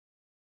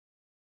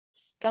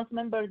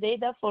Councilmember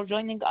Zeda, for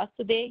joining us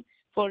today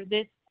for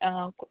this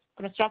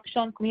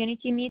construction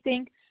community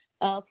meeting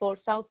for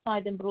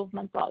Southside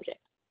Improvement Project.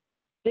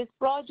 This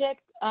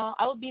project,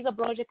 I will be the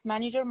project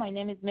manager. My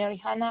name is Mary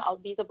Hanna. I'll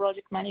be the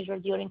project manager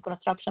during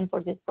construction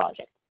for this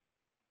project.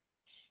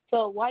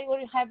 So why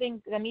we're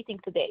having the meeting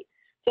today?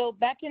 So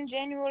back in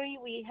January,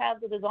 we had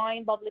the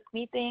design public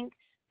meeting,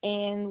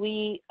 and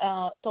we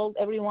told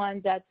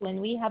everyone that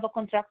when we have a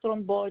contractor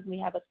on board, we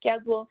have a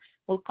schedule,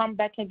 we'll come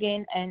back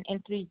again and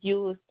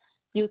introduce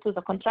you to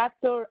the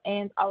contractor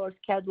and our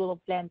schedule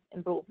of plan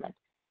improvement.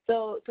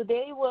 So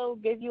today we'll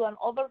give you an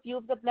overview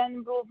of the plan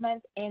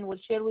improvement, and we'll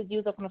share with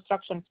you the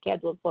construction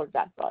schedule for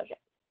that project.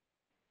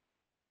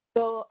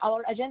 So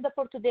our agenda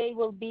for today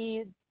will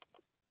be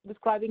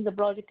describing the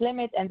project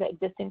limit and the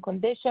existing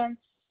condition,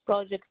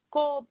 project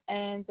scope,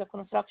 and the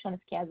construction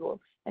schedule.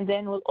 And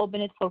then we'll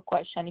open it for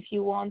question. If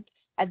you want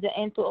at the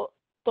end to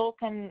talk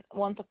and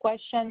want a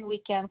question, we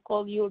can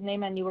call your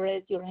name and you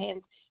raise your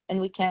hand, and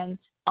we can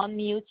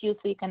unmute you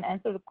so you can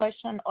answer the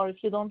question. Or if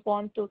you don't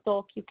want to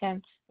talk, you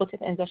can put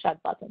it in the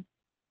chat button.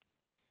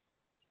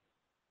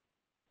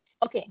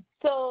 Okay,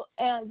 so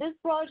this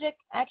project,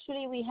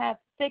 actually we have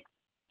 6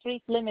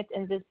 street limits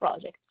in this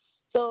project.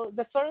 So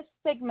the first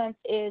segment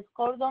is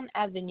Cordon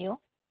Avenue,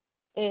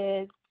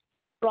 is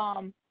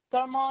from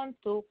Thurmont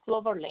to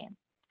Clover Lane.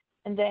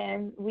 And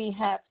then we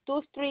have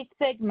 2 street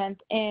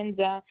segments in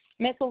the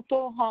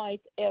Mistletoe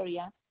Heights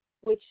area,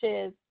 which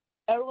is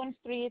Irwin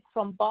Street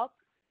from Buck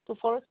to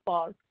Forest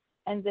Park,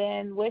 and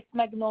then West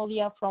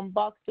Magnolia from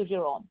Buck to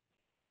Jerome.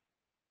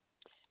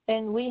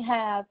 And we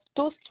have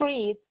 2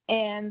 streets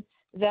in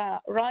the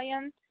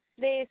Ryan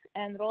Place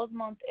and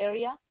Rosemont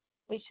area,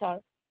 which are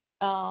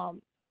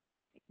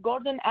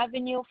Gordon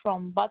Avenue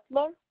from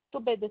Butler to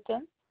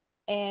Bedison,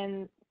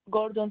 and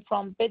Gordon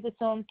from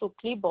Bedison to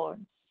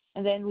Cleburne.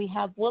 And then we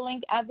have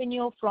Willing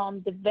Avenue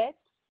from the Vet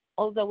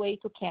all the way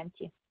to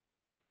Canty.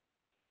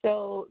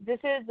 So this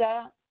is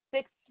the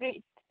 6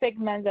 street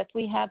segments that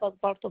we have as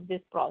part of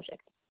this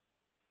project.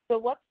 So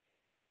what's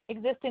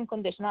existing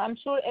condition? I'm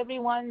sure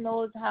everyone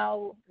knows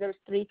how their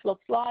street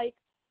looks like,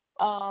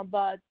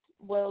 but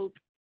we'll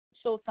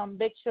show some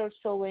pictures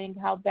showing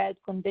how bad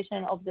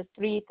condition of the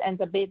street and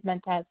the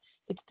pavement has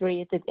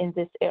deteriorated in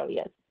this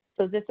area.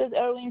 So this is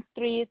Irving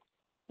Street.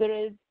 There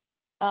is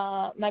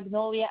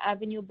Magnolia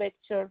Avenue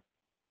picture.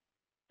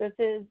 This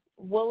is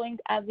Willing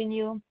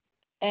Avenue,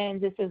 and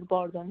this is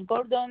Gordon.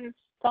 Gordon,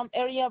 some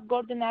area of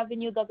Gordon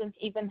Avenue doesn't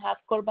even have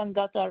curb and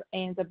gutter,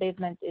 and the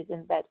pavement is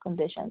in bad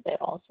condition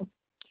there also.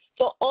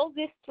 So all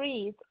these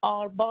streets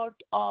are part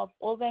of,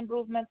 all the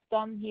improvements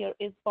done here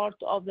is part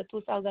of the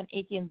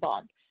 2018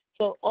 bond.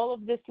 So all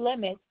of these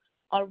limits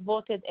are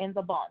voted in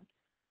the bond.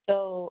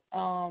 So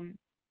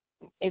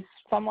if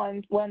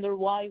someone wonder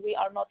why we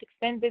are not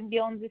extending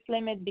beyond this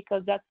limit,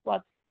 because that's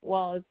what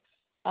was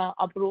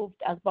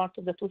approved as part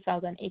of the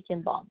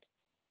 2018 bond.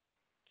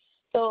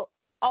 So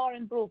our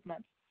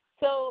improvements.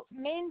 So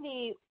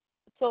mainly,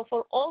 so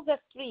for all the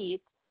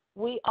streets,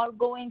 we are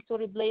going to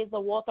replace the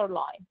water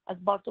line as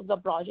part of the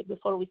project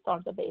before we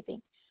start the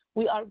paving.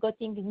 We are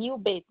getting new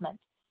pavement.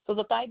 So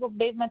the type of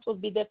pavement will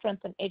be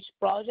different in each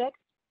project,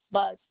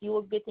 but you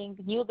are getting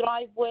new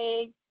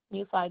driveway,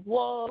 new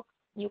sidewalk,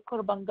 new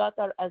curb and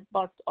gutter as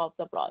part of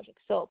the project.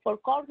 So for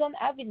Cordon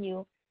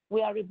Avenue,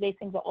 we are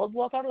replacing the old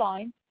water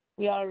line.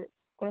 We are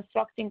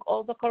constructing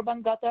all the curb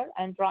and gutter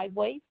and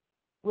driveways.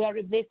 We are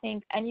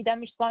replacing any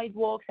damaged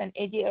sidewalks and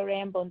ADA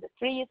ramp on the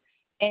street,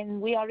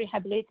 and we are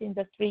rehabilitating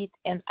the street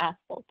and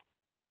asphalt.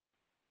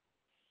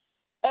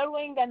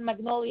 Irving and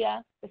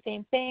Magnolia, the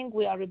same thing.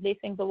 We are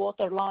replacing the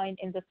water line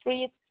in the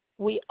street.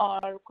 We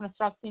are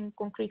constructing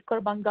concrete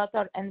curb and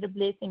gutter and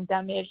replacing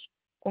damaged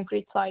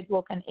concrete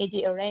sidewalk and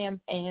ADA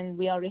ramp, and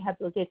we are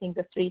rehabilitating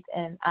the street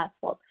and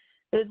asphalt.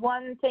 There's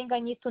one thing I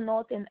need to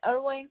note in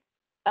Irving,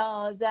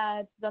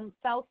 that the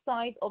south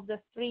side of the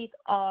street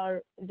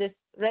these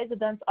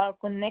residents are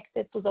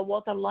connected to the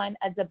water line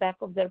at the back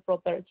of their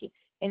property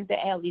in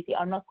the alley. They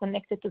are not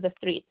connected to the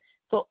street.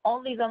 So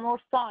only the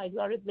north side, we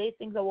are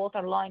replacing the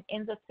water line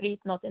in the street,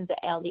 not in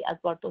the alley as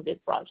part of this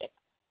project.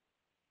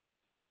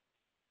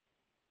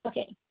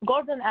 Okay,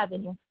 Gordon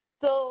Avenue.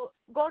 So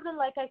Gordon,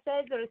 like I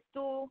said, there is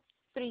 2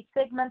 street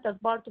segments as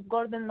part of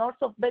Gordon, north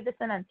of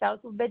Bedison and south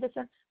of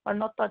Bedison. We're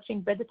not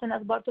touching Bedison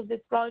as part of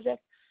this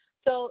project.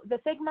 So the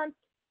segment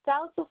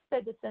south of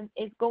Bedison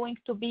is going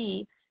to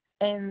be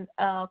in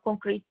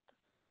concrete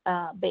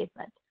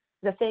pavement.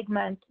 The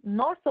segment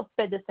north of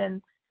Bedison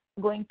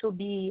going to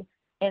be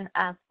in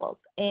asphalt.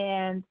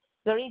 And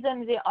the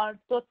reason they are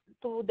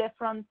 2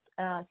 different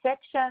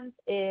sections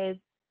is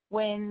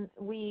when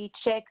we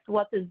checked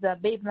what is the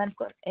pavement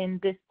in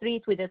the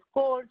street with the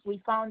scores, we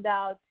found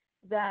out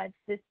that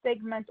the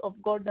segment of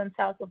Gordon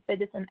south of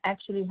Bedison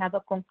actually have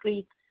a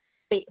concrete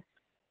base.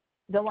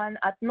 The one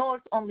at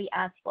north only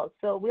asphalt.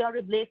 So we are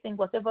replacing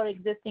whatever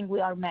existing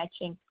we are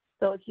matching.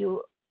 So if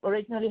you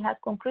originally had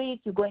concrete,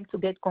 you're going to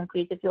get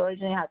concrete. If you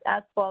originally had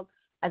asphalt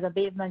as a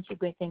pavement, you're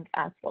getting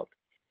asphalt.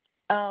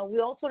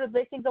 We're also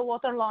replacing the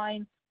water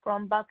line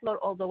from Butler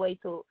all the way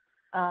to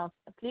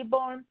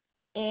Cleburne.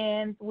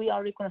 and we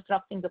are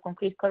reconstructing the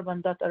concrete curb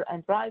and gutter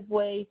and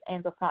driveways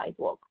and the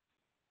sidewalk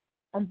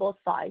on both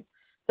sides.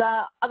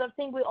 The other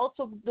thing we're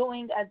also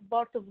doing as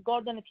part of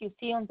Gordon, if you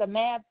see on the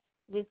map,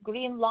 this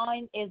green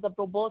line is the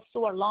proposed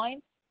sewer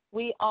line.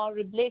 We are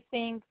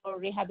replacing or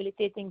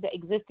rehabilitating the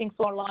existing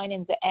sewer line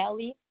in the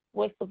alley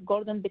west of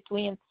Gordon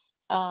between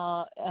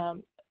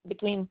Berry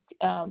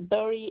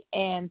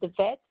and the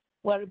vet.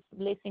 We're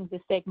replacing the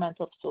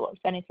segment of sewer,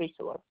 sanitary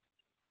sewer.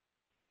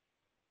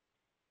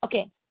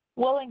 Okay,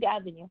 Welling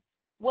Avenue.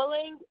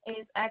 Welling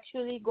is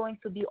actually going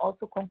to be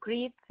also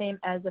concrete, same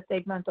as the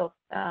segment of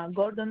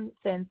Gordon,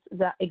 since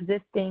the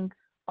existing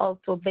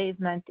also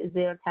basement is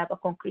there to have a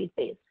concrete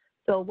base.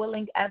 So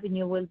Welling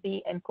Avenue will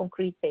be in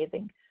concrete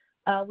paving.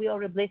 We are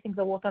replacing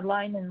the water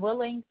line in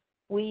Welling.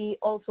 We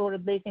also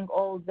replacing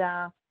all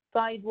the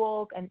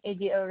sidewalk and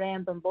ADA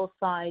ramp on both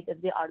sides if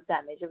they are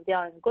damaged. If they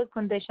are in good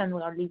condition,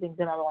 we are leaving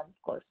them alone,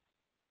 of course.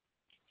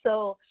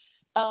 So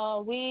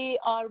we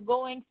are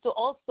going to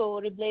also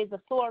replace the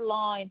sewer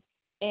line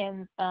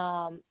in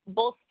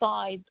both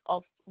sides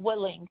of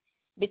Welling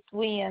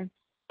between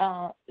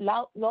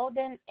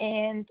Loudon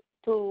and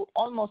to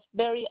almost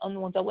Berry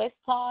on the west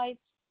side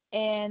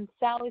and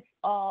south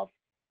of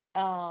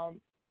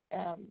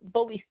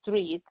Bowie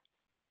Street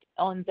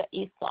on the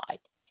east side.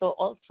 So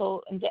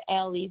also in the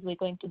alleys, we're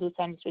going to do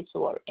sanitary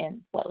sewer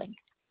in Welling.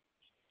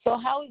 So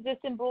how is this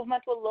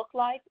improvement will look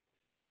like?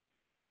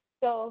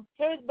 So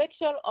here's a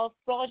picture of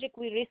project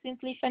we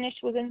recently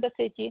finished within the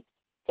city.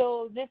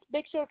 So this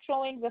picture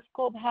showing the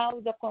scope,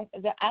 how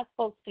the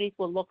asphalt street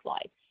will look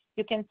like.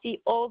 You can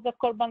see all the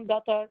curb and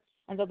gutter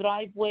and the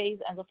driveways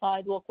and the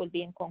sidewalk will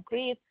be in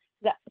concrete.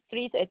 The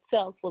street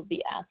itself will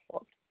be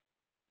asphalt.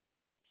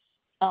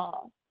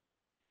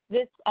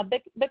 This a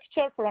big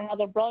picture for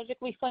another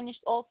project we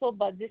finished also,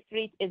 but this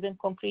street is in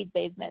concrete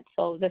basement,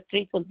 so the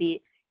street will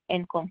be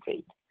in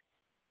concrete.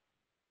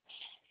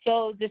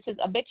 So this is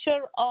a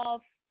picture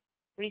of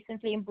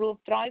recently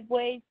improved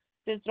driveways.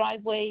 This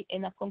driveway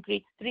in a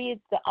concrete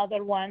street, the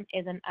other one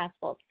is an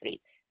asphalt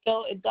street.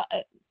 So it got,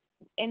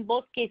 in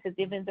both cases,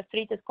 even the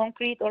street is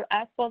concrete or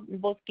asphalt, in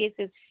both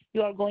cases,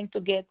 you are going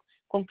to get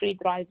concrete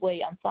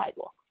driveway and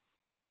sidewalk.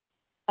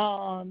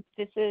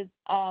 This is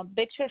a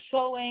picture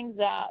showing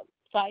the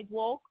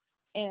sidewalk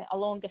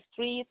along the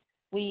street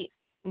we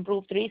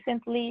improved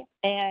recently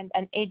and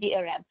an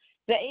ADA ramp.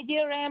 The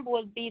ADA ramp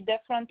will be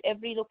different.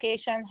 Every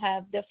location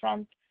have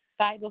different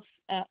type of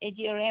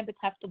ADA ramp. It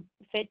has to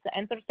fit the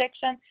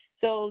intersection.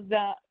 So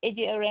the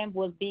ADA ramp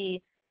will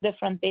be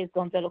different based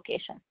on the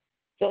location.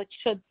 So it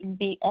should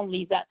be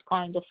only that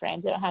kind of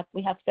ramp.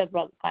 We have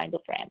several kinds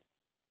of ramps.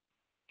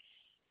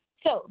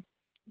 So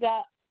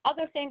the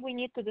other thing we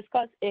need to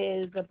discuss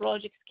is the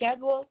project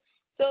schedule.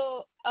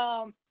 So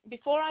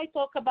before I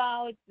talk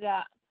about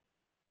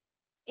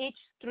each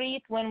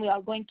street when we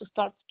are going to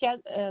start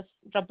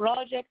the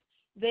project,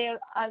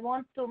 I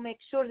want to make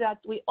sure that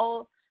we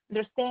all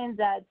understand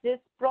that this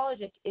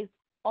project is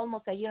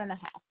almost a year and a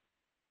half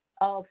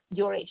of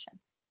duration.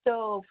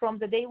 So from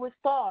the day we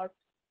start,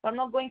 we're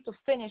not going to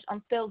finish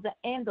until the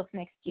end of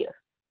next year.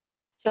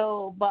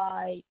 So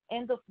by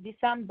end of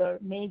December,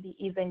 maybe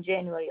even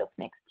January of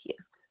next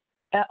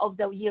year, of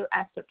the year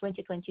after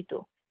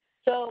 2022.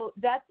 So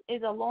that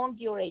is a long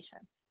duration,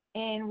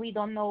 and we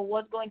don't know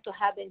what's going to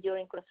happen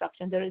during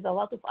construction. There is a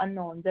lot of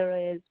unknown.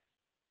 There is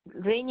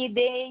rainy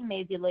day,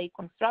 may delay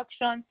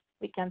construction.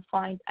 We can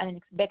find an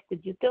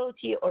unexpected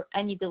utility or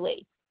any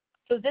delay.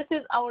 So this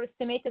is our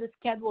estimated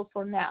schedule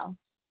for now.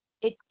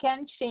 It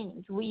can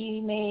change.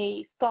 We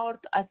may start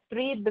a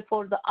street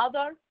before the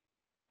other.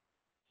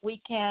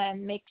 We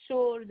can make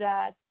sure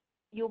that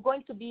you're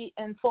going to be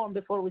informed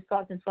before we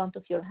start in front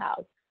of your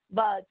house.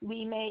 But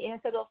we may,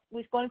 instead of,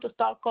 we're going to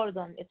start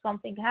Gordon. If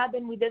something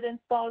happened, we didn't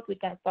start, we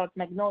can start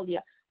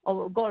Magnolia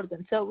or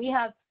Gordon. So we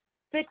have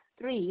 6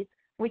 streets.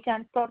 We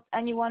can start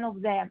any one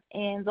of them,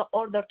 and the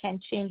order can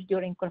change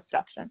during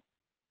construction.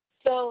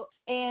 So,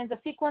 in the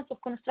sequence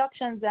of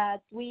construction that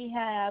we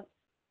have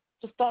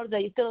to start the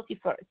utility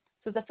first.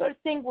 So the first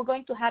thing we're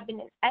going to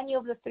happen in any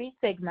of the 3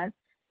 segments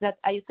that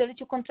a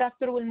utility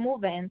contractor will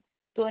move in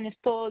to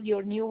install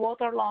your new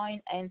water line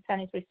and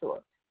sanitary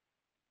sewer.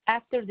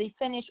 After they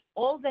finish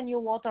all the new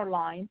water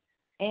line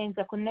and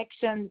the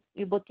connection,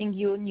 you're putting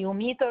your new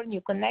meter,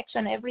 new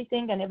connection,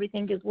 everything, and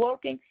everything is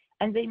working,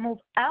 and they move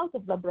out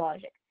of the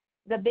project,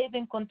 the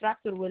paving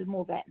contractor will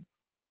move in.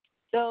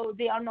 So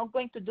they are not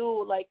going to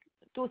do like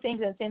 2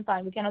 things at the same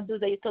time. We cannot do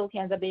the utility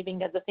and the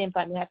paving at the same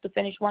time. We have to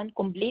finish one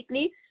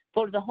completely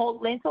for the whole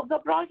length of the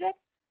project,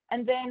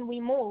 and then we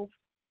move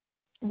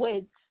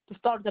to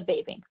start the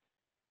paving.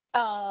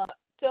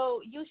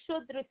 So you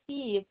should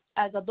receive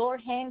as a door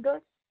hanger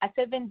a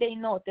 7-day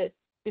notice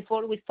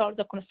before we start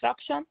the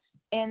construction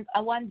and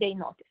a 1-day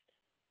notice.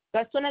 So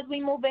as soon as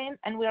we move in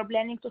and we are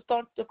planning to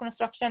start the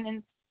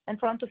construction in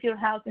front of your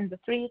house in the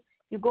street,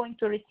 you're going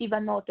to receive a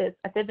notice,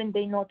 a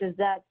 7-day notice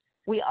that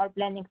we are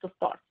planning to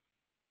start.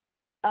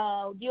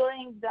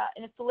 During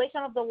the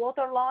installation of the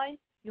water line,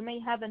 you may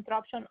have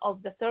interruption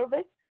of the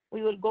service.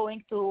 We will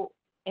going to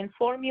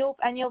inform you of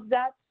any of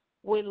that.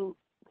 We'll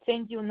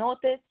send you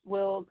notice.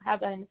 We'll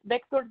have an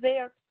inspector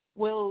there.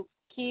 We'll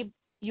keep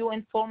you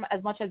informed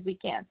as much as we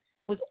can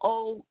with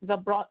all the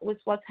with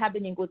what's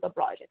happening with the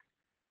project.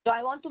 So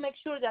I want to make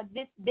sure that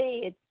this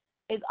date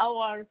is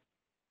our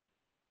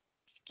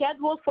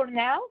schedule for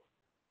now.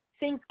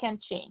 Things can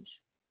change,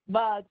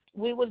 but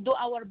we will do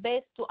our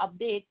best to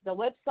update the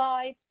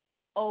website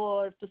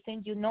or to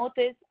send you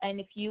notice. And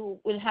if you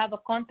will have a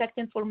contact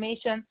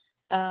information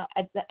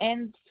at the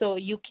end, so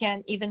you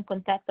can even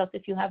contact us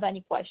if you have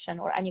any question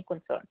or any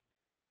concern.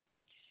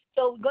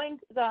 So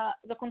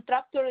the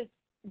contractor is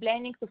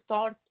planning to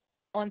start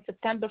on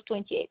September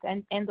 28th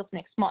and end of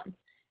next month.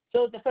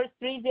 So the first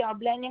tree they are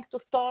planning to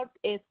start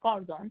is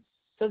cordon.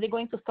 So they're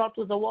going to start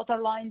with the water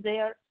line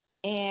there,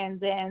 and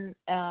then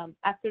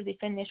after they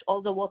finish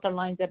all the water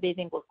lines, the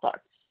paving will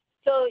start.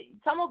 So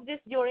some of this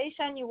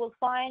duration, you will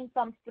find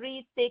some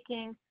streets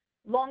taking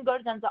longer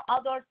than the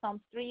other.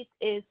 Some streets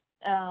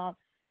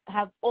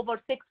have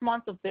over 6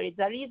 months of period.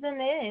 The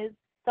reason is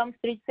some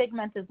street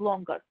segment is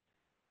longer.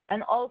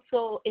 And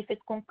also, if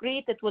it's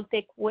concrete, it will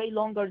take way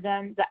longer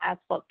than the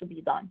asphalt to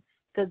be done,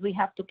 because we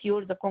have to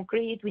cure the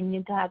concrete. We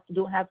need to have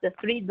the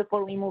street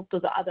before we move to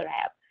the other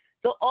half.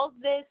 So all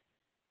this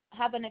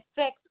have an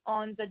effect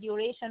on the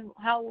duration,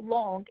 how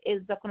long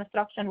is the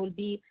construction will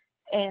be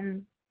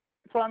in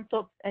front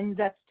of in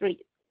that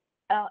street.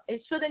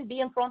 It shouldn't be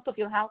in front of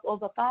your house all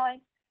the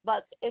time,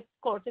 but of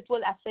course it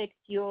will affect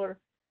your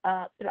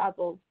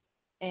travel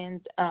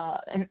and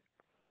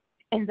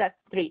in that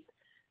street.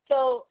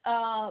 So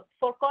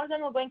for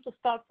cordon, we're going to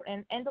start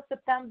in end of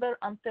September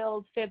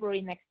until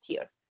February next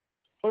year.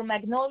 For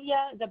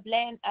Magnolia, the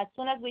plan, as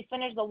soon as we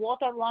finish the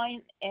water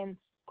line in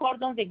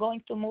cordon, they're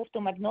going to move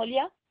to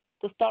Magnolia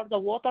to start the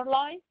water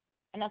line.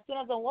 And as soon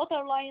as the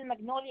water line in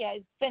Magnolia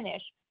is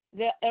finished,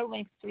 the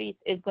Irving Street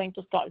is going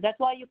to start. That's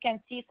why you can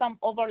see some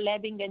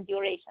overlapping in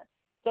duration.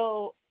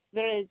 So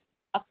there is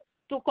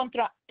two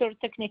contractors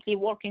technically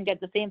working at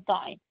the same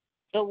time.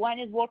 So one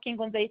is working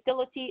on the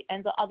utility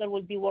and the other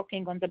will be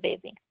working on the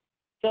paving.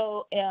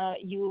 So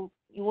you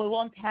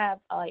won't have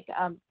like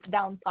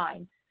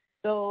downtime.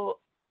 So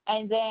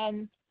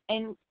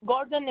and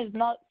Gordon is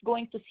not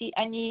going to see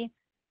any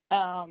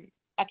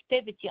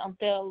activity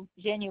until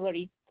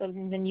January, so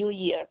in the new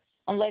year,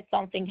 unless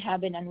something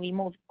happened and we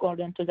move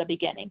Gordon to the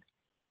beginning.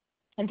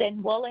 And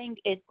then Welling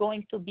is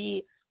going to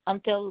be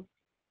until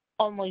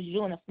almost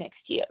June of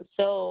next year.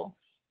 So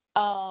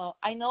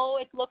I know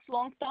it looks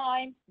long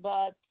time,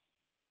 but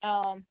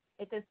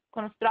it is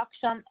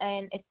construction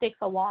and it takes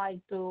a while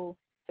to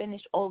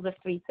finish all the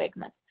three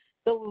segments.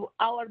 So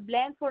our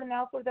plan for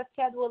now for the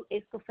schedule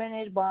is to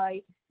finish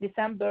by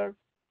December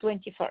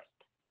 21st.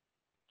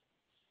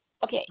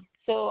 Okay,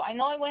 so I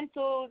know I went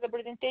to the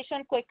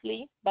presentation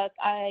quickly, but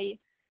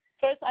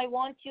first I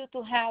want you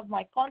to have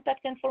my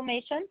contact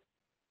information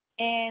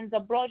and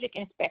the project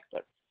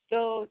inspector.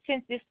 So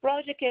since this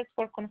project is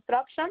for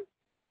construction,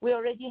 we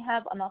already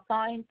have an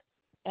assigned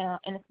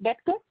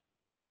inspector.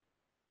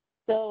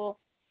 So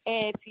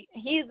if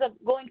he's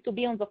going to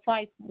be on the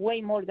site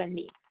way more than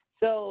me.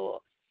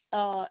 So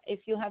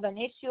if you have an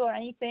issue or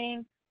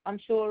anything, I'm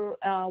sure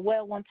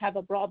Will won't have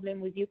a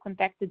problem with you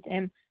contacting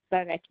him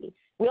directly.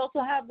 We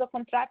also have the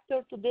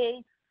contractor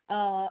today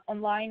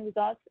online with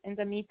us in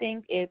the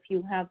meeting if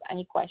you have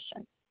any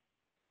questions.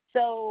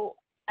 So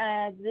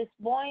at this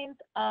point,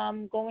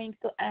 I'm going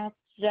to ask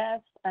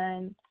Jeff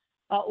and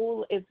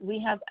Raul if we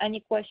have any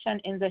question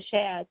in the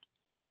chat,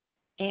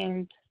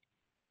 and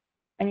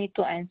I need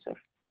to answer.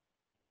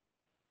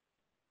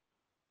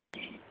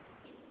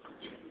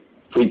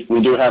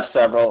 We do have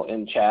several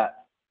in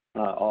chat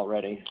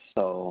already,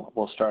 so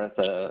we'll start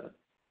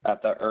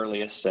at the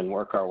earliest and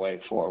work our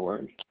way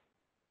forward.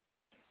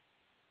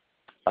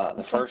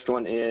 The first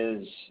one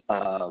is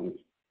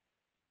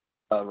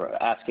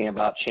asking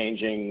about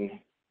changing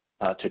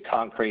to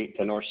concrete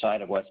the north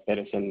side of West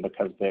Edison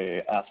because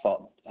the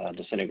asphalt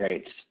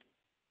disintegrates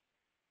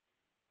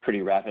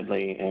pretty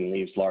rapidly and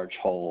leaves large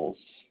holes.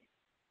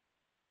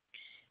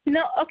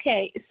 No,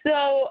 okay.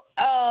 So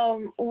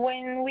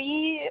when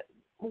we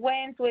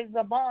went with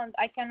the bond,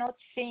 I cannot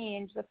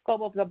change the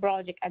scope of the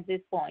project at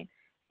this point.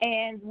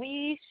 And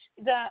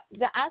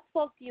the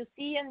asphalt you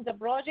see in the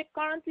project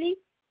currently,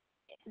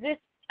 this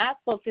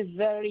asphalt is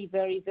very,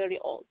 very, very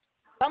old.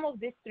 Some of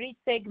these street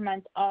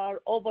segments are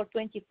over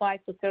 25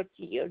 to 30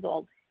 years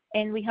old,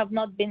 and we have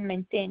not been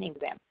maintaining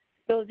them.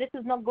 So this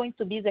is not going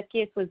to be the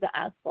case with the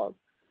asphalt.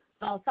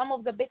 Some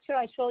of the picture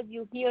I showed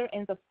you here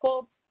in the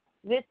scope,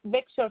 this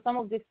picture, some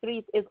of the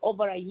streets is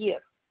over a year,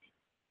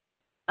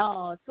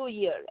 2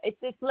 years.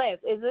 It's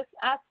left. Is this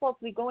asphalt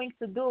we're going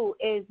to do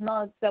is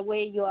not the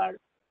way you are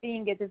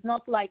seeing it. It's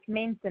not like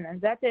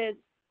maintenance. That is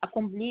a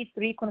complete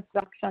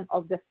reconstruction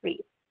of the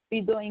street.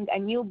 We're doing a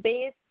new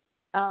base,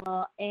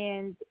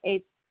 and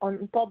it's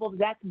on top of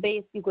that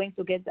base, you're going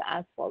to get the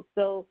asphalt.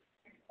 So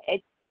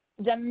it's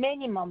the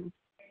minimum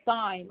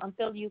time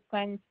until you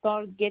can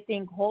start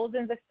getting holes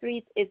in the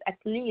street is at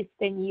least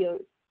 10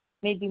 years,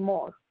 maybe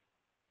more.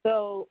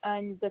 So,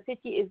 and the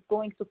city is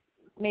going to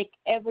make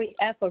every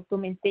effort to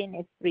maintain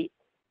its streets.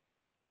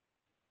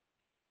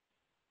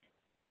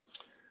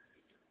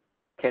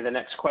 Okay, the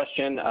next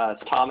question is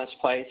Thomas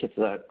Place. It's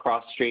a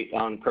cross street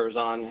on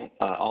Curzon.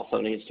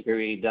 Also needs to be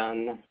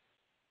redone.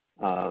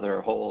 There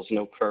are holes,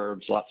 no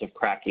curbs, lots of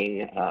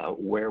cracking.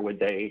 Where would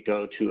they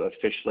go to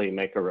officially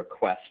make a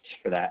request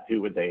for that? Who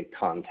would they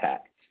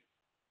contact?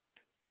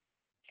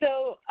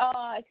 So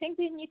I think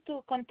we need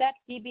to contact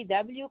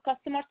DBW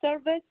customer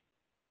service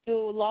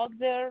to log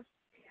their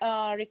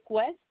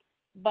request,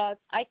 but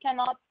I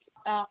cannot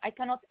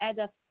add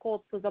a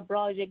scope to the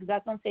project.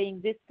 That's what I'm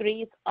saying. These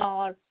streets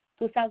are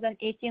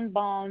 2018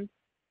 bonds.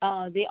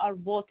 They are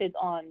voted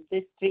on,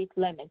 this street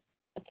limit.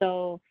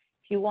 So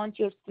if you want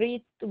your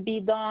street to be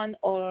done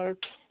or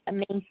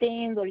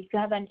maintained, or if you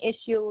have an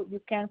issue, you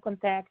can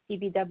contact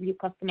DBW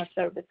customer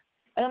service.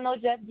 I don't know,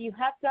 Jeff, do you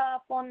have the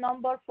phone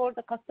number for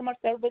the customer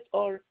service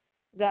or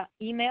the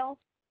email?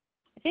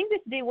 I think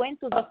that they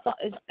went to the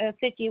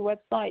city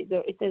website.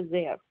 It is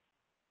there.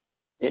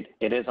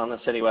 It is on the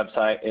city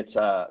website. It's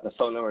the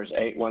phone number is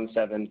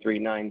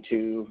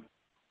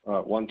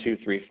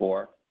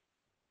 817-392-1234.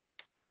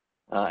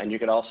 And you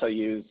can also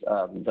use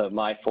the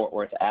My Fort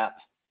Worth app,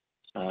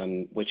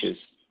 which is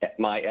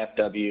My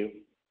FW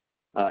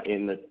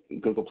in the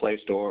Google Play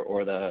Store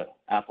or the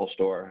Apple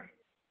Store.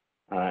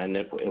 And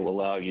it will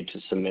allow you to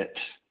submit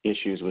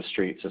issues with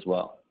streets as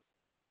well.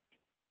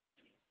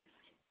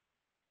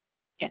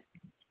 Yes.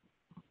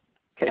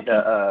 Okay,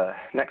 the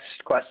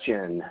next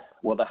question.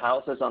 Will the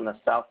houses on the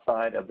south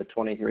side of the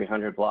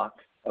 2300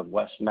 block of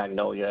West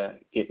Magnolia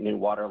get new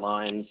water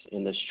lines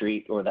in the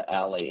street or the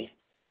alley?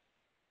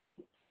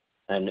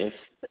 And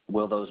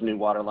will those new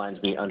water lines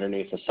be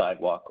underneath the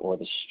sidewalk or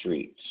the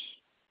street?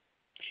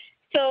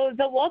 So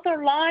the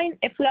water line,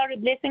 if we are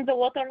replacing the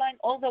water line,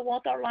 all the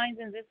water lines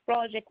in this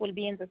project will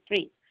be in the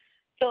street.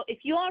 So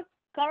if you are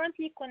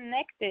currently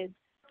connected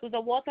to the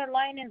water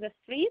line in the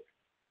street,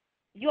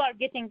 you are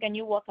getting a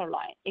new water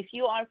line. If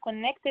you are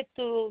connected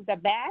to the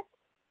back,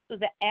 to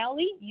the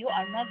alley, we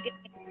are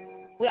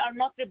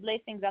not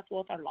replacing that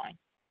water line.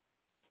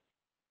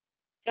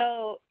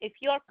 So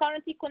if you are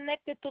currently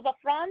connected to the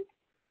front,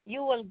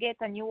 you will get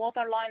a new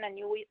water line, a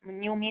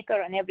new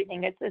meter and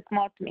everything. It's a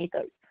smart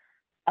meters.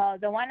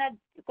 The one that's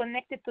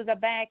connected to the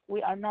back,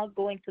 we are not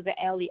going to the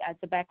alley at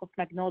the back of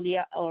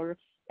Magnolia or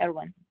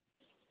Erwin.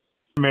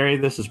 Mary,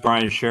 this is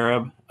Brian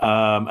Sherab.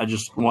 I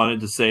just wanted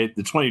to say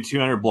the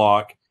 2200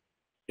 block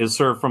is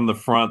served from the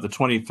front. The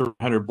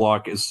 2300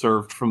 block is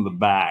served from the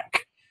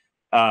back.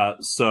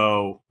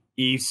 So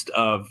east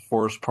of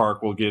Forest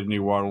Park will get a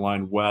new water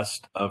line.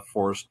 West of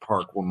Forest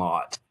Park will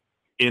not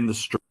in the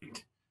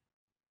street.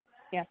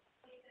 Yeah.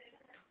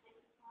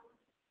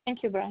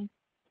 Thank you, Brian.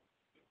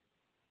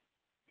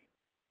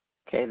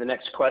 Okay, the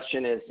next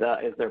question is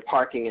there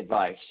parking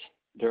advice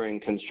during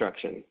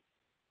construction?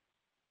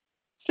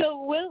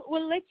 So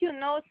we'll let you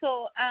know.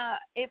 So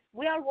if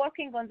we are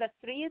working on the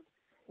street,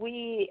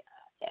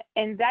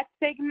 in that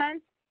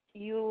segment,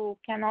 you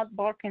cannot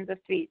park in the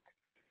street.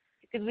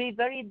 It will be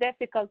very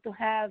difficult to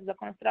have the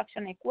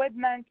construction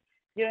equipment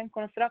during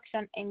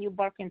construction and you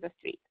park in the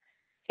street.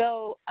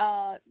 So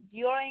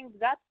during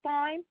that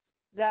time,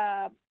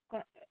 the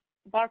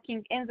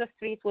parking in the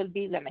street will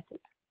be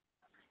limited.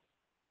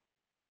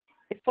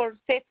 It's for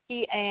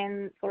safety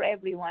and for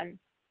everyone.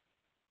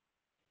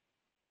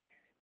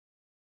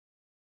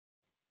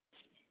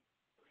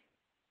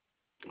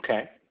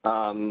 Okay.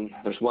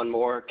 There's one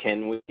more.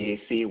 Can we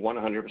see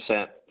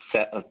 100%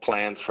 set of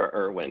plans for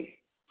Erwin?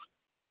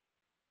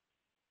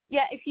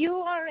 Yeah, if you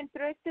are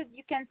interested,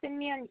 you can send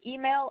me an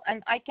email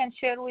and I can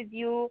share with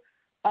you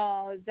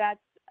that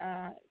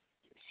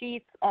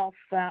sheet of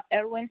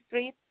Erwin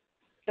Street.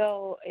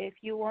 So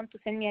if you want to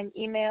send me an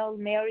email,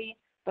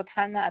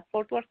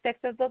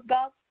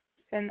 mary.hanna@fortworthtexas.gov,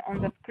 send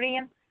on the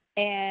screen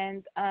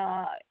and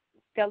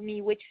tell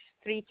me which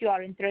street you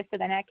are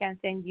interested and I can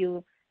send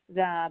you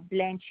the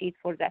blank sheet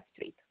for that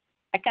street.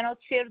 I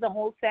cannot share the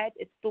whole set.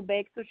 It's too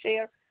big to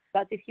share,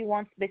 but if you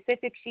want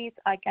specific sheets,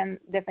 I can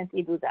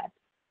definitely do that.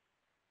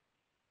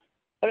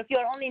 Or if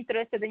you're only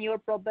interested in your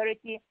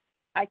property,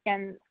 I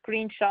can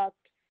screenshot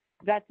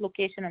that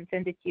location and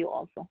send it to you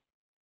also.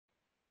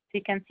 So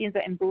you can see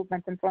the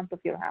improvement in front of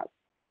your house.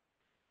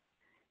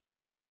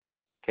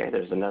 Okay,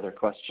 there's another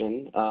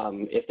question.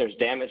 If there's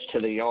damage to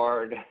the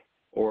yard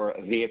or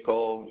a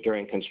vehicle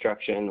during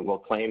construction, will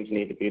claims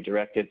need to be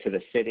directed to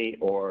the city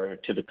or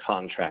to the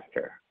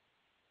contractor?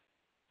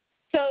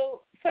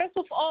 So first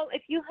of all,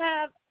 if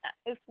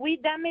we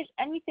damage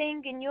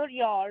anything in your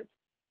yard,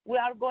 we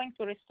are going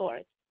to restore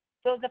it.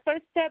 So the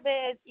first step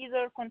is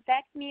either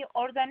contact me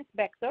or the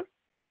inspector.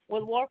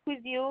 We'll work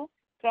with you,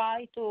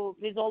 try to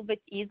resolve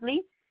it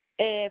easily.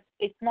 If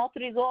it's not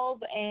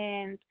resolved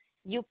and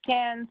you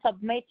can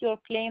submit your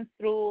claim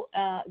through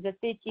the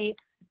city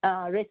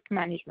risk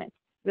management.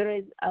 There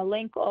is a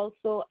link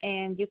also,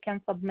 and you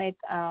can submit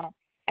a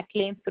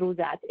claim through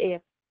that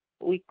if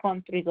we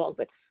can't resolve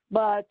it.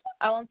 But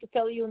I want to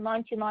tell you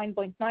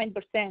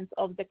 99.9%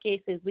 of the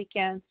cases we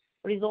can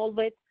resolve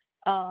it.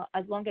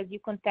 As long as you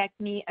contact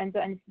me and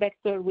the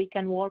inspector, we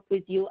can work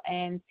with you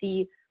and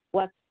see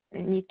what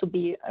needs to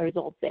be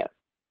resolved there.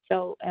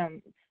 So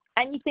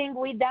anything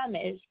we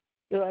damage,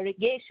 your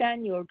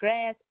irrigation, your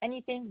grass,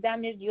 anything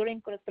damaged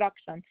during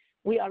construction,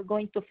 we are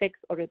going to fix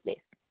or replace.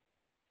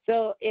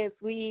 So if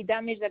we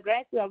damage the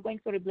grass, we are going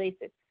to replace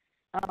it.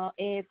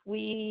 If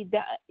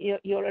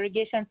your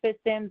irrigation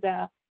system,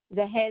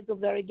 the heads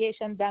of the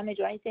irrigation damage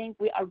or anything,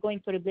 we are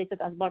going to replace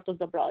it as part of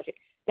the project.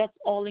 That's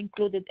all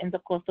included in the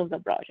cost of the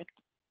project.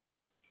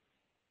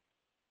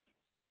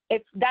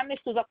 If damage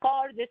to the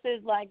car, this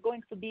is like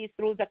going to be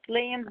through the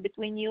claims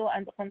between you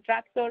and the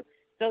contractor.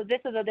 So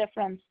this is a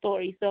different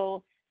story.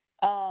 So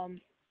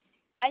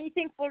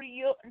anything for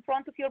you in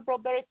front of your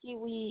property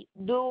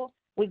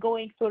we're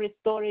going to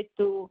restore it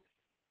to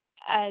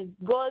as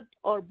good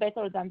or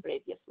better than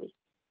previously.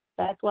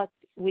 That's what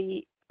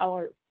we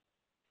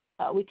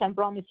can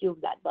promise you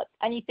that. But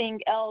anything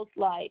else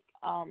like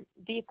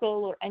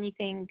vehicle or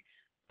anything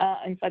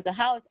inside the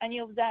house, any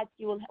of that,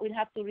 we'll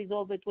have to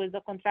resolve it with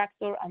the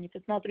contractor. And if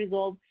it's not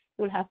resolved,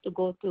 you'll have to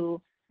go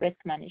to risk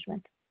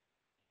management.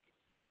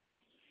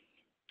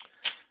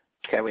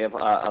 Okay, we have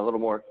a little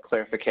more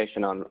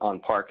clarification on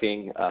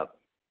parking.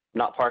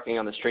 Not parking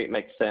on the street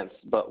makes sense,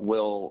 but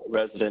will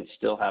residents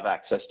still have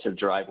access to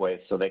driveways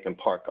so they can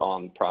park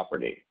on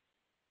property?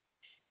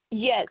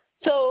 Yes.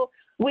 So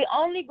we're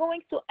only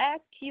going to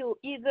ask you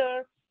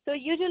either. So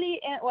usually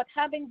what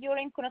happens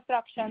during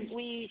construction,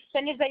 we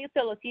finish the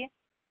utility,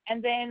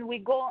 and then we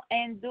go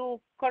and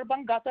do curb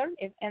and gutter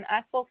and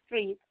asphalt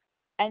street.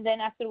 And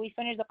then after we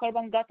finish the curb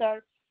and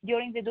gutter,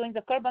 doing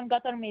the curb and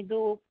gutter, we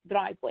do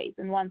driveways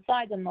on one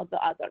side and not the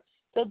other.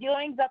 So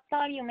during that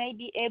time, you may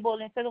be able,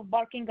 instead of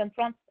parking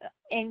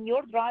in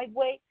your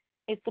driveway,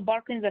 is to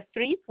park in the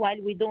street while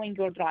we're doing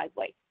your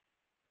driveway.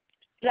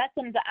 That's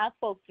in the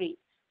asphalt street.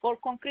 For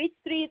concrete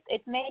streets,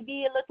 it may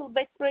be a little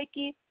bit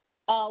tricky.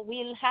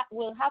 We'll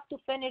have to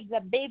finish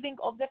the paving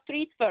of the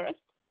street first,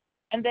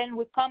 and then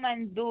we come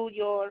and do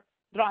your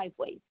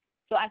driveway.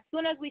 So as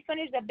soon as we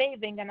finish the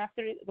paving and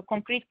after the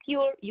concrete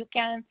cure, you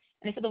can,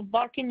 instead of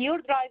parking your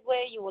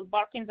driveway, you will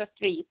park in the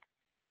street,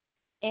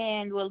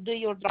 and we'll do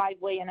your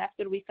driveway. And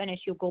after we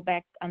finish, you go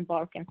back and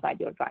park inside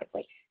your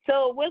driveway.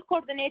 So we'll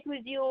coordinate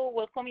with you,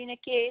 we'll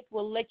communicate,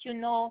 we'll let you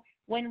know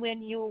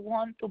when you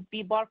want to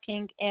be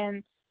parking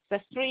in the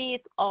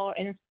street or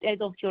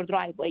instead of your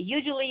driveway.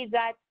 Usually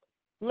that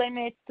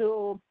limits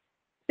to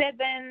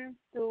 7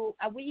 to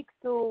a week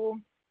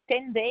to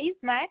 10 days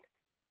max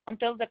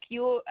until the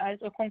cure,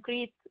 the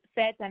concrete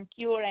set and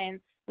cure, and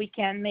we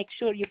can make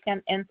sure you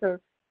can enter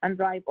and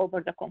drive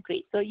over the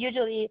concrete. So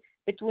usually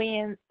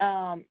between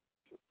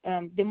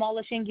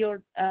demolishing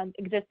your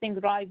existing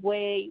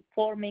driveway,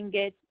 forming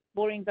it,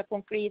 pouring the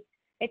concrete,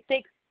 it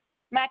takes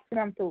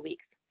maximum 2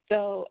 weeks.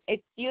 So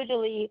it's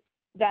usually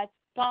that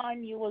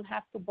time you will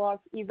have to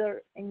park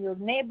either in your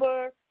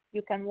neighbor,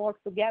 you can work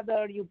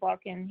together, you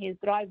park in his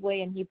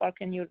driveway and he park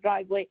in your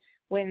driveway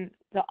when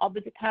the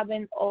opposite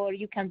happens, or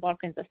you can park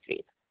in the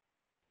street.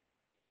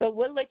 So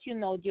we'll let you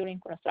know during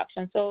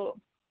construction. So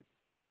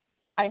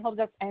I hope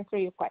that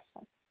answers your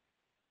question.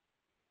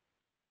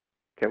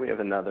 Okay, we have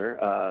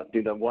another.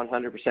 Do the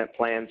 100%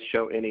 plans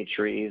show any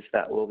trees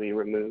that will be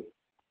removed?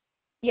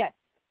 Yes.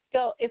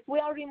 So if we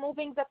are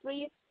removing the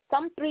trees,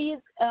 some trees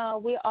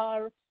we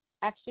are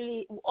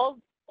actually,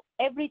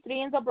 every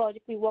tree in the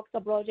project, we work the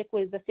project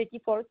with the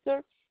city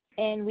forester,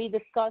 and we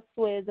discuss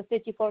with the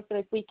city forester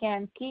if we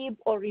can keep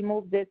or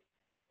remove this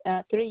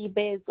tree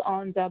based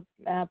on the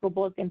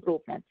proposed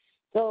improvement.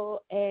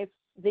 So if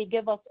they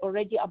give us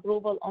already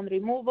approval on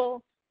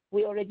removal,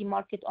 we already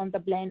mark it on the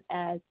plan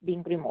as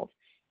being removed.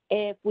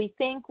 If we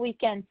think we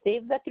can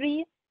save the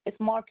tree, it's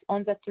marked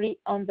on the tree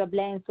on the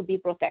plan to be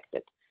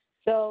protected.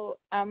 So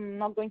I'm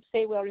not going to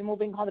say we are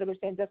removing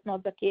 100%. That's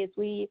not the case.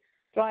 We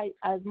try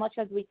as much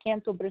as we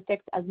can to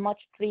protect as much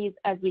trees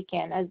as we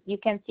can. As you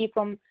can see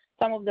from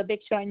some of the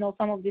picture, I know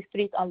some of the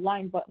streets are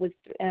lined but with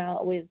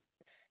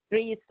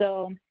trees.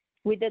 So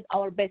we did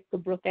our best to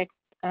protect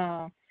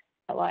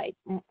like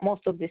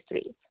most of the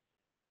trees.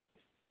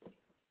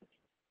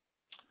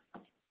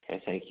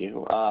 Okay, thank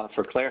you.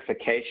 For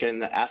clarification,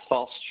 the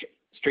asphalt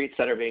streets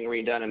that are being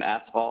redone in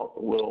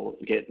asphalt will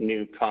get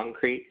new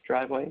concrete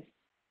driveways?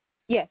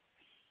 Yes.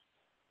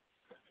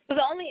 So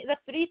the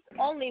streets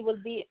only will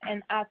be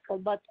in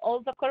asphalt, but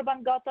all the curb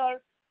and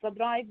gutter, the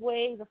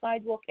driveway, the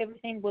sidewalk,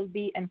 everything will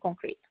be in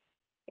concrete.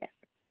 Yes.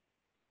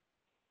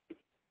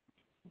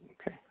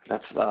 Okay,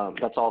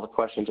 that's all the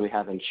questions we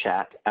have in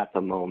chat at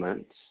the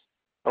moment.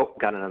 Oh,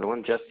 got another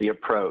one. Just the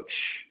approach.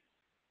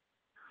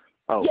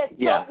 Oh, yes,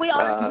 yeah. So we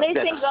are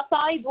placing the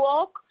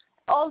sidewalk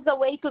all the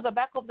way to the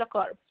back of the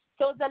curb.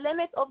 So the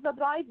limit of the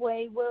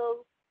driveway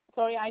will,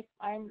 sorry,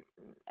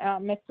 I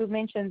meant to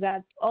mention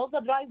that all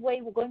the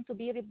driveway will going to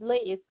be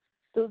replaced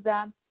to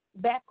the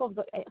back of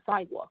the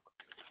sidewalk.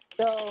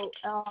 So,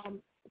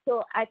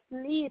 so at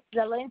least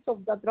the length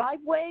of the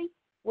driveway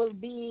will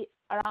be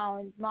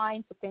around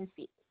 9 to 10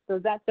 feet. So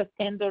that's the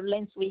standard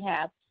length we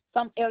have.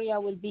 Some area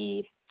will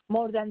be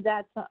more than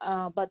that,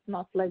 but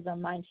not less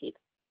than 9 feet.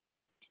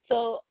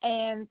 So,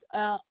 and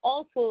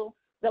also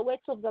the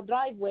width of the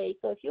driveway.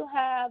 So if you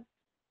have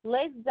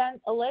less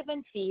than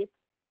 11 feet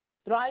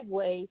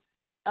driveway,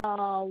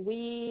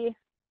 we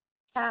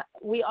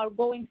we are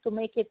going to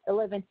make it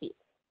 11 feet.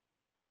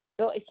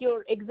 So if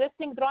your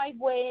existing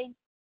driveway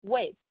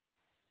width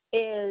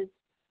is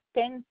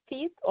 10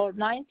 feet or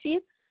 9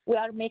 feet, we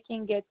are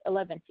making it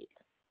 11 feet.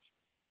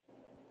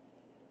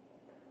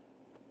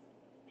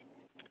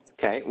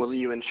 Okay, will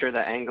you ensure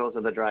that angles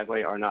of the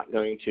driveway are not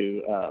going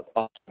to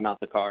bottom out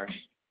the cars?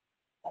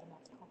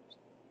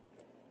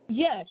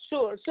 Yeah,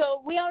 sure.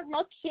 So we are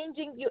not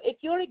changing you. If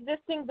your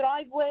existing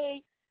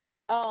driveway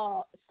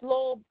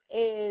slope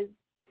is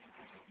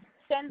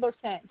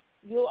 10%,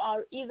 you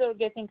are either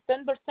getting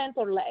 10%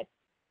 or less.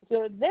 If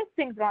your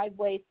existing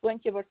driveway is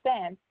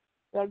 20%,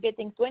 you are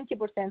getting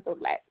 20% or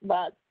less.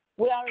 But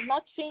we are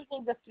not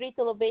changing the street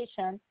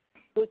elevation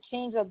to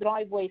change the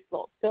driveway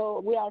slope.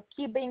 So we are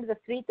keeping the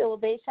street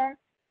elevation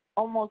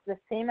almost the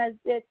same as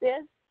it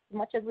is, as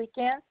much as we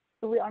can.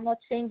 So we are not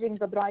changing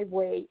the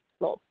driveway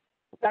slope.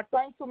 We are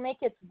trying to make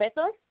it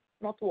better,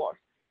 not worse.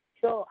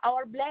 So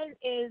our plan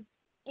is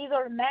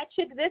either match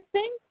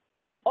existing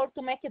or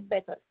to make it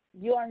better.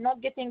 You are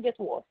not getting it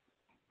worse.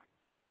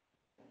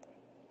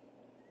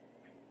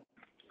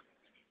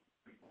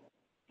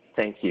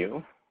 Thank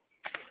you.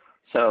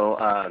 So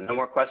no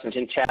more questions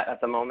in chat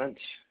at the moment.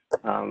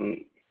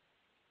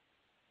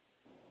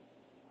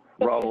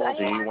 Raul,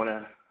 do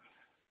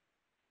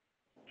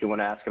you want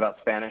to ask about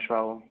Spanish,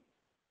 Raul?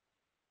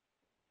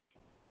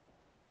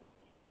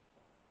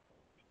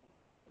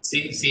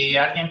 Sí, si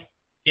alguien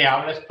que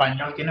habla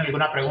español tiene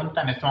alguna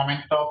pregunta en este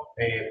momento,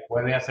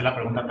 puede hacer la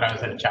pregunta a través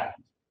del chat.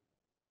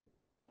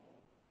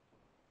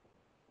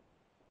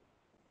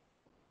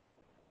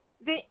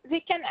 They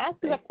can ask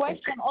the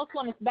question also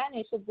in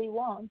Spanish if they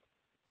want.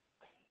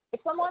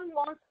 If someone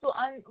wants to,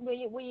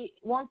 we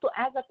want to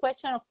ask a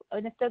question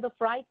instead of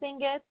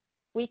writing it,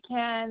 we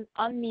can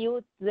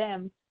unmute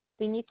them.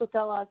 They need to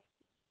tell us.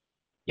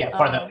 Yeah,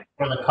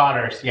 for the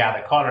callers, yeah,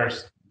 the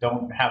callers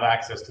don't have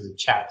access to the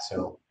chat,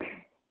 so.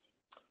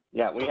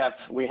 Yeah, we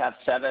have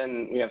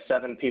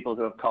seven people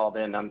who have called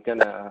in. I'm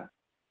gonna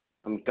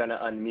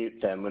unmute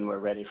them when we're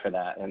ready for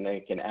that, and they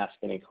can ask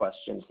any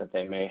questions that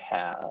they may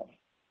have.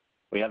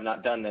 We have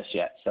not done this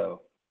yet,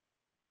 so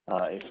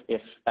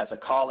if as a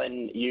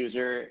call-in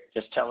user,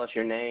 just tell us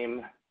your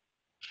name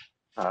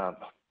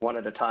one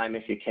at a time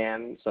if you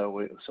can,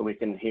 so we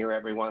can hear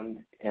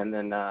everyone, and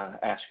then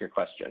ask your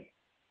question.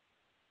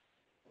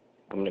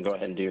 I'm going to go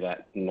ahead and do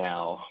that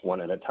now,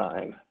 one at a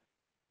time.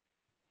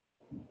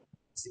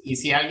 Y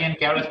si alguien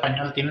que habla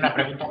español tiene una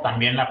pregunta,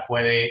 también la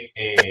puede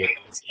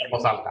decir en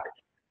voz alta.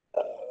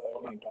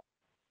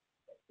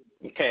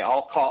 Okay,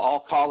 all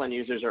call-in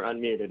users are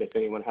unmuted. If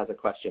anyone has a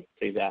question,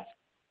 please ask.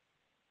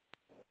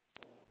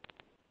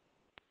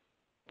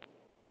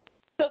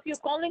 So if you're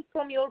calling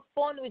from your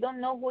phone, we don't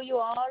know who you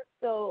are.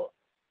 So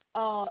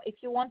if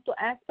you want to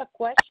ask a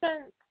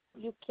question,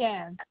 you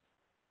can.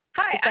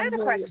 Hi, I have a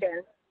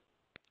question.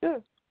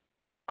 Sure.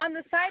 On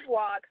the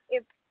sidewalks,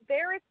 if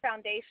there is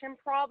foundation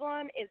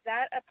problem, is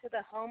that up to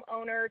the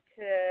homeowner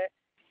to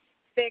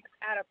fix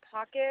out of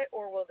pocket,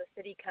 or will the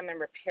city come and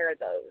repair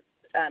those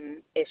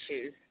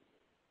issues,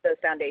 those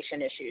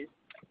foundation issues?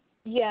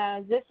 Yeah,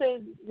 this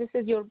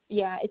is your,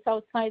 yeah, it's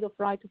outside of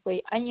right of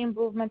way. Any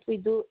improvement we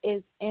do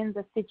is in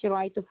the city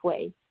right of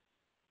way.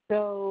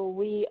 So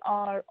we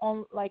are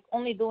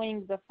only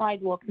doing the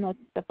sidewalk, not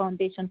the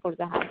foundation for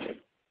the houses.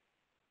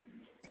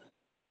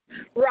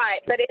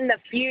 Right, but in the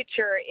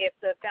future, if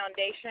the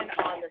foundation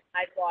on the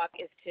sidewalk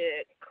is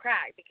to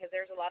crack, because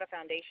there's a lot of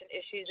foundation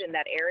issues in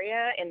that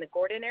area, in the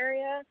Gordon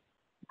area.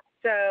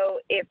 So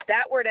if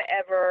that were to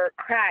ever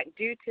crack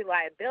due to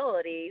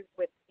liability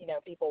with,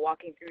 people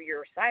walking through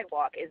your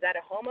sidewalk, is that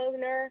a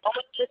homeowner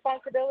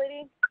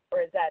responsibility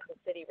or is that the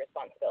city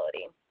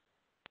responsibility?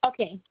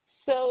 Okay,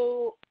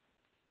 so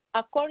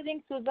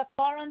according to the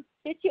current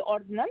city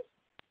ordinance,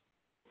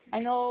 I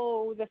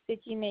know the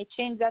city may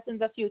change that in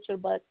the future,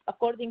 but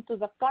according to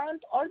the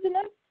current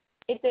ordinance,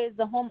 it is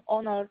the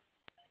homeowner's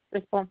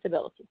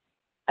responsibility.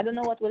 I don't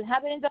know what will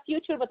happen in the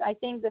future, but I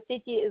think the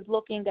city is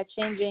looking at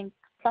changing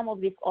some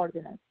of this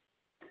ordinance.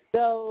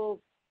 So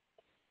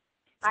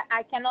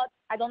I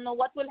don't know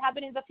what will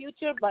happen in the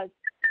future, but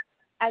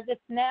as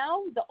it's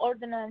now, the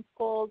ordinance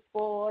calls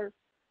for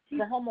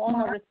the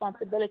homeowner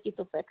responsibility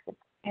to fix it.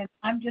 And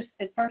I'm just,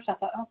 at first I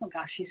thought, oh my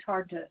gosh, she's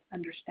hard to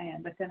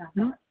understand. But then I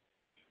thought,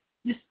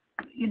 just,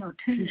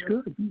 she's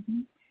good.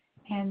 Mm-hmm.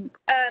 And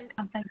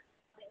I'm thinking,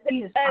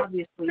 he is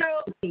obviously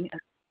speaking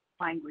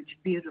a language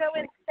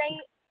beautifully.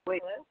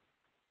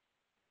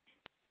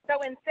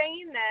 So in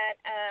saying that,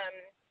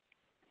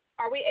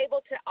 are we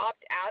able to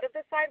opt out of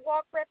the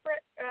sidewalk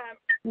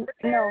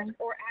repairs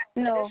or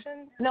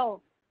additions?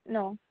 No.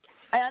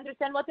 I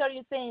understand what are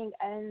you saying,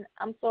 and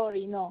I'm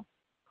sorry, no.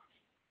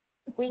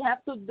 We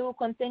have to do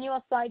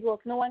continuous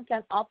sidewalk. No one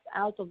can opt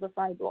out of the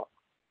sidewalk.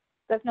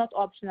 That's not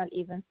optional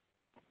even.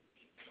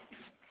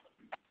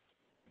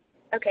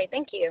 Okay,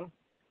 thank you.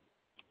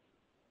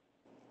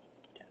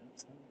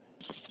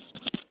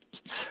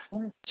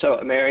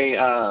 So, Mary,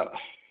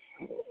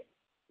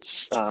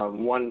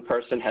 one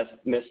person has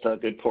missed a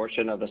good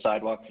portion of the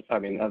sidewalk,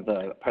 of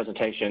the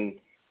presentation.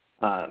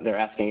 They're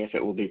asking if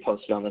it will be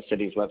posted on the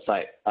city's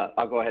website.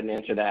 I'll go ahead and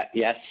answer that.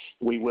 Yes,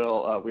 we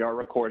will. We are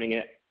recording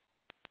it.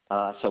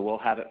 So we'll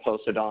have it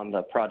posted on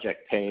the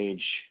project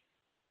page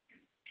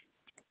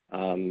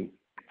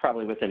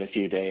probably within a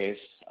few days.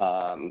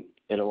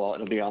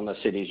 It'll be on the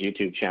city's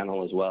YouTube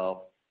channel as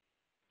well.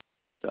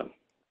 So.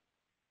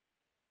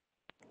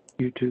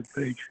 YouTube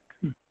page.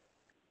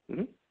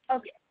 Mm-hmm.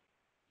 Okay.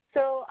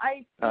 So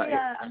I see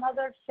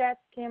another chat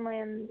came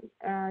in,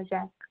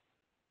 Jack.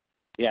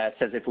 Yeah, it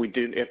says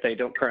if they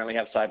don't currently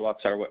have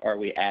sidewalks, are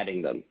we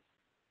adding them?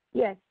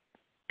 Yes.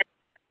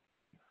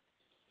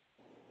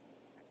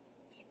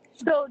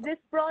 So this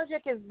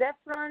project is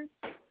different.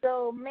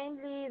 So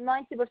mainly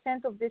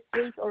 90% of the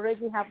streets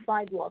already have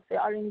sidewalks. They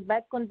are in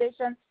bad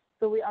condition,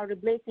 so we are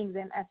replacing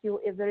them.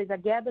 If there is a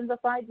gap in the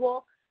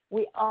sidewalk,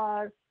 we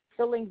are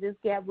filling this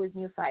gap with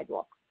new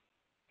sidewalks.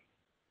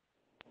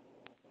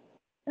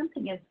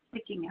 Something is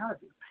sticking out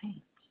of your pants.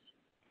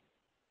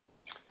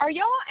 Are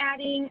y'all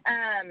adding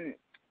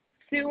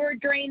sewer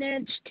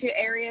drainage to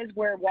areas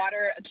where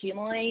water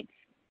accumulates?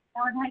 I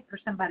would like for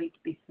somebody to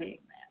be saying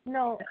that.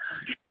 No.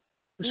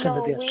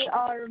 No, we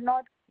are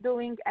not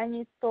doing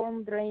any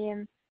storm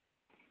drain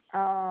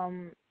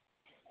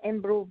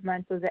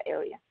improvement to the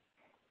area.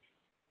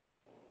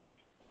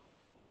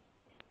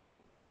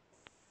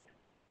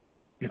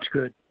 It's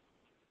good.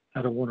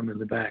 I don't want them in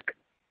the back.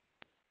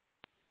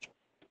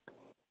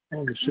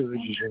 All the sewage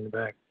is in the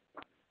back.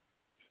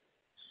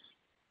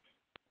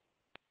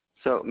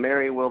 So,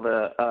 Mary, will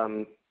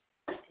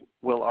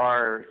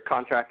our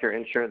contractor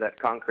ensure that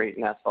concrete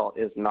and asphalt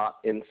is not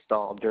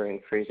installed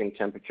during freezing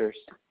temperatures?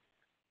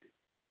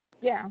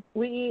 Yeah,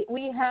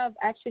 we have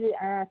actually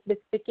a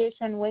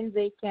specification when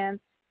they can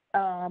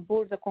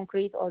pour the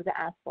concrete or the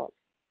asphalt.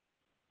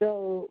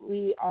 So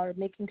we are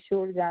making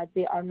sure that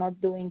they are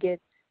not doing it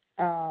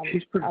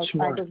She's pretty outside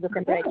smart. of the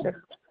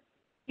temperature.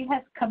 She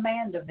has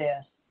command of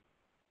this.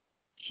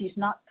 She's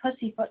not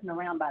pussyfooting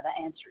around by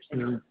the answers.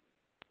 No.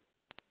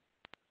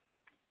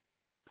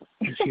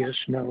 It's yes,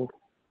 no.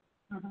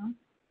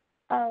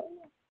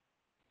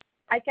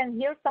 I can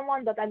hear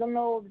someone, but I don't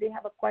know if they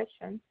have a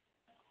question.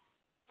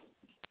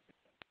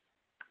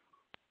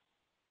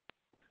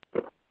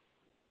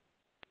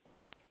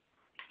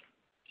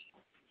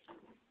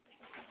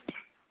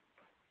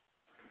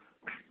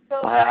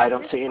 So I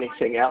don't see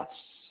anything else.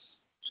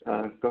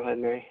 Go ahead,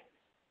 Mary.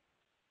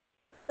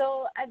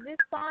 So at this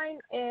time,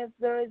 if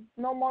there is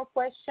no more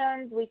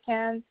questions, we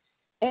can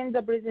end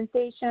the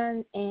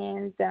presentation,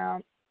 and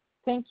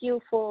thank you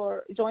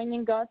for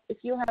joining us. If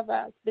you have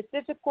a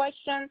specific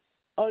question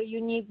or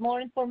you need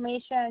more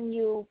information,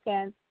 you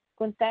can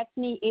contact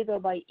me either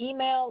by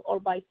email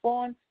or by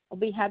phone. I'll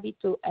be happy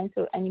to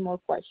answer any more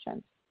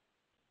questions.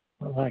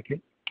 I like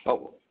it.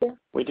 Oh,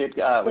 we did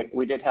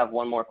have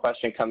one more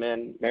question come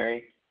in,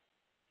 Mary.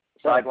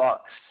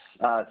 Sidewalks.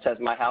 It says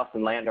my house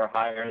and land are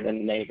higher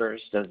than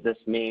neighbors. Does this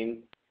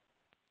mean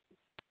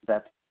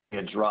that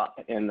a drop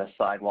in the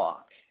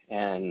sidewalk,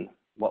 and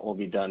what will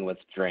be done with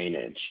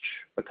drainage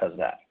because of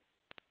that?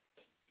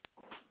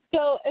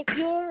 So if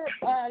your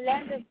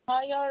land is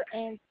higher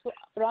and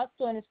for us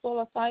to install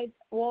a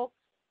sidewalk,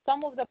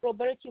 some of the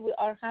property we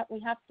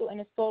have to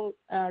install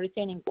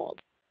retaining walls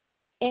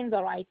in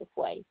the right of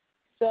way.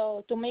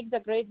 So to make the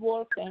grade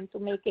work and to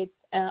make it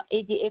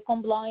ADA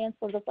compliant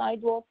for the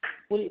sidewalk,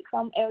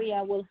 some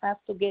area will have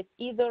to get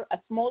either a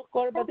small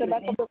curb at the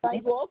back of the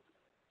sidewalk,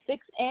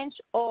 6-inch,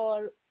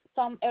 or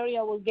some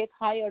area will get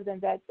higher than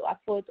that, to a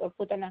foot or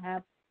foot and a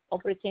half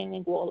of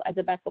retaining wall at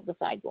the back of the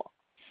sidewalk.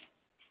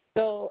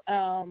 So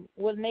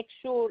we'll make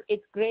sure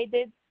it's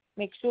graded,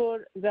 make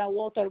sure the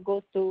water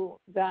goes to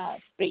the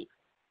street.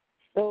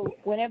 So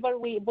whenever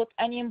we put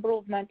any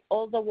improvement,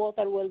 all the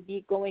water will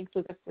be going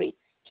to the street.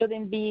 We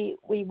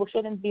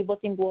shouldn't be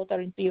putting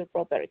water into your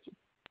property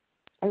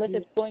unless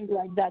it's going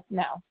like that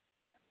now.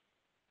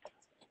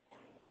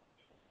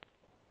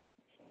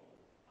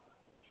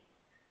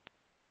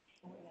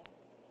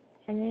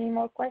 Any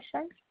more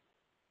questions?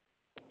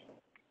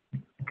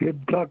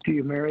 Good to talk to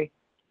you, Mary.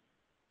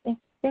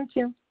 Thank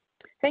you.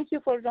 Thank you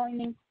for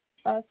joining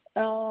us.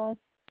 And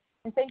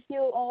thank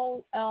you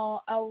all.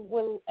 I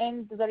will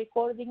end the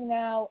recording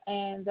now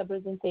and the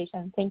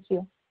presentation. Thank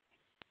you.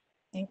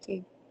 Thank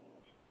you.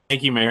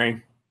 Thank you,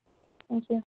 Mary. Thank you.